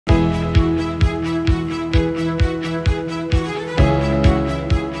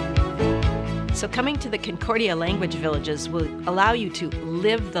So coming to the Concordia language villages will allow you to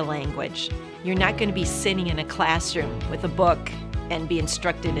live the language. You're not going to be sitting in a classroom with a book and be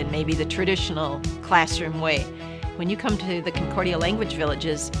instructed in maybe the traditional classroom way. When you come to the Concordia language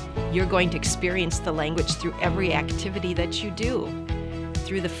villages, you're going to experience the language through every activity that you do,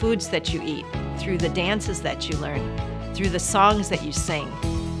 through the foods that you eat, through the dances that you learn, through the songs that you sing,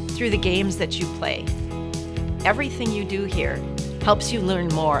 through the games that you play. Everything you do here helps you learn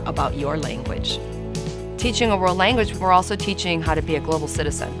more about your language. Teaching a world language, we're also teaching how to be a global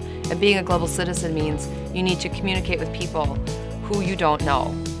citizen. And being a global citizen means you need to communicate with people who you don't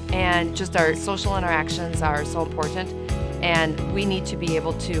know. And just our social interactions are so important, and we need to be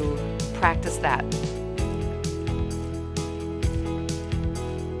able to practice that.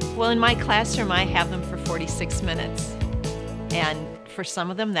 Well, in my classroom, I have them for 46 minutes. And for some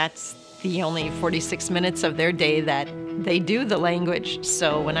of them, that's the only 46 minutes of their day that they do the language.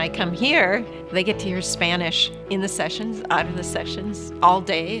 So when I come here, they get to hear Spanish in the sessions, out of the sessions, all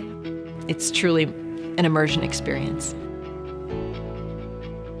day. It's truly an immersion experience.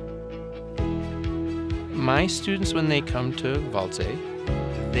 My students, when they come to Waldsee,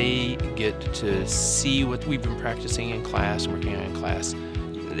 they get to see what we've been practicing in class, working on in class.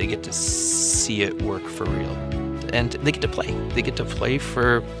 They get to see it work for real. And they get to play. They get to play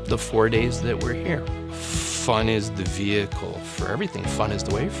for the 4 days that we're here. Fun is the vehicle for everything. Fun is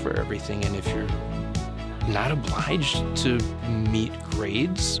the way for everything. And if you're not obliged to meet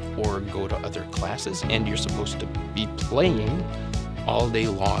grades or go to other classes, and you're supposed to be playing all day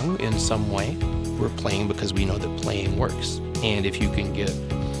long in some way, we're playing because we know that playing works. And if you can get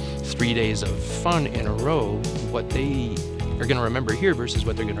 3 days of fun in a row, what they are going to remember here versus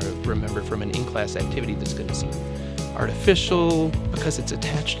what they're going to remember from an in-class activity that's going to seem artificial because it's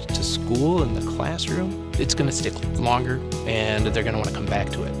attached to school and the classroom, it's going to stick longer and they're going to want to come back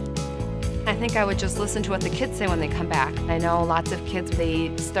to it. I think I would just listen to what the kids say when they come back. I know lots of kids,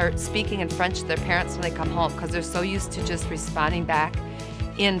 they start speaking in French to their parents when they come home because they're so used to just responding back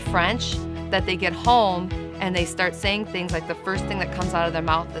in French that they get home and they start saying things like the first thing that comes out of their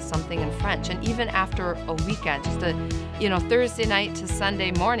mouth is something in French. And even after a weekend, just a, Thursday night to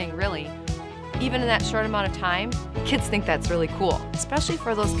Sunday morning, really, even in that short amount of time, kids think that's really cool, especially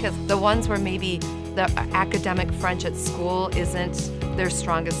for those kids, the ones where maybe the academic French at school isn't their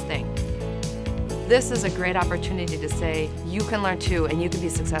strongest thing. This is a great opportunity to say, you can learn too and you can be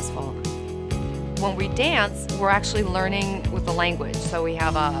successful. When we dance, we're actually learning with the language. So we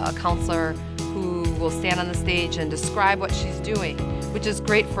have a counselor who will stand on the stage and describe what she's doing, which is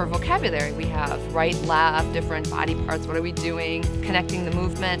great for vocabulary. We have right, left, different body parts, what are we doing? Connecting the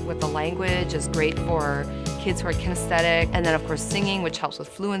movement with the language is great for kids who are kinesthetic. And then of course singing, which helps with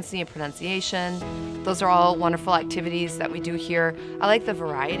fluency and pronunciation. Those are all wonderful activities that we do here. I like the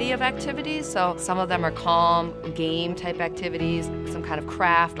variety of activities. So some of them are calm, game type activities, some kind of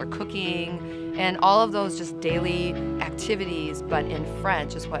craft or cooking. And all of those just daily activities, but in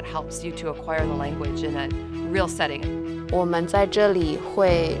French, is what helps you to acquire the language in a real setting. 我们在这里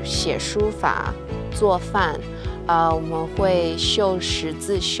会写书法、做饭，我们会绣十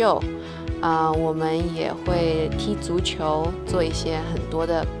字绣，我们也会踢足球，做一些很多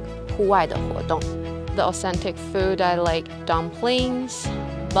的户外的活动。The authentic food I like dumplings,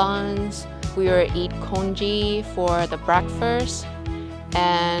 buns. We will eat congee for the breakfast.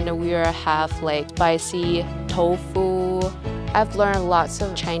 And we have like spicy tofu. I've learned lots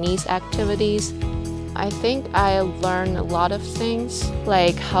of Chinese activities. I think I learned a lot of things,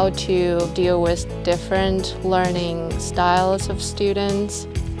 like how to deal with different learning styles of students.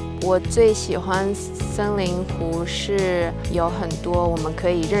 我最喜欢森林湖是有很多我们可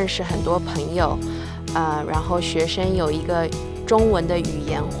以认识很多朋友，然后学生有一个中文的语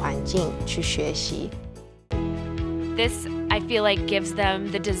言环境去学习。This, I feel like, gives them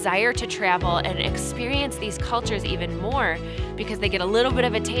the desire to travel and experience these cultures even more because they get a little bit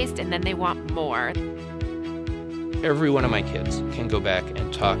of a taste and then they want more. Every one of my kids can go back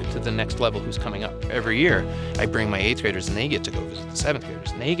and talk to the next level who's coming up. Every year, I bring my 8th graders and they get to go visit the 7th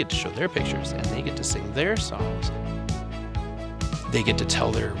graders and they get to show their pictures and they get to sing their songs. They get to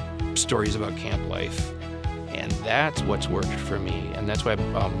tell their stories about camp life, and that's what's worked for me, and that's why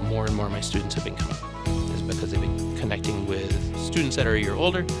more and more of my students have been coming, is because they've been connecting with students that are a year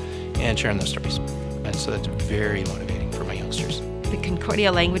older and sharing those stories. And so that's very motivating for my youngsters. The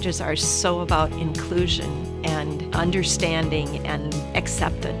Concordia languages are so about inclusion and understanding and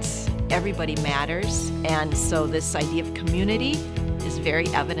acceptance. Everybody matters, and so this idea of community is very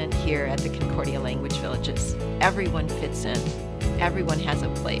evident here at the Concordia language villages. Everyone fits in. Everyone has a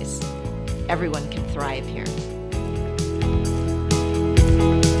place. Everyone can thrive here.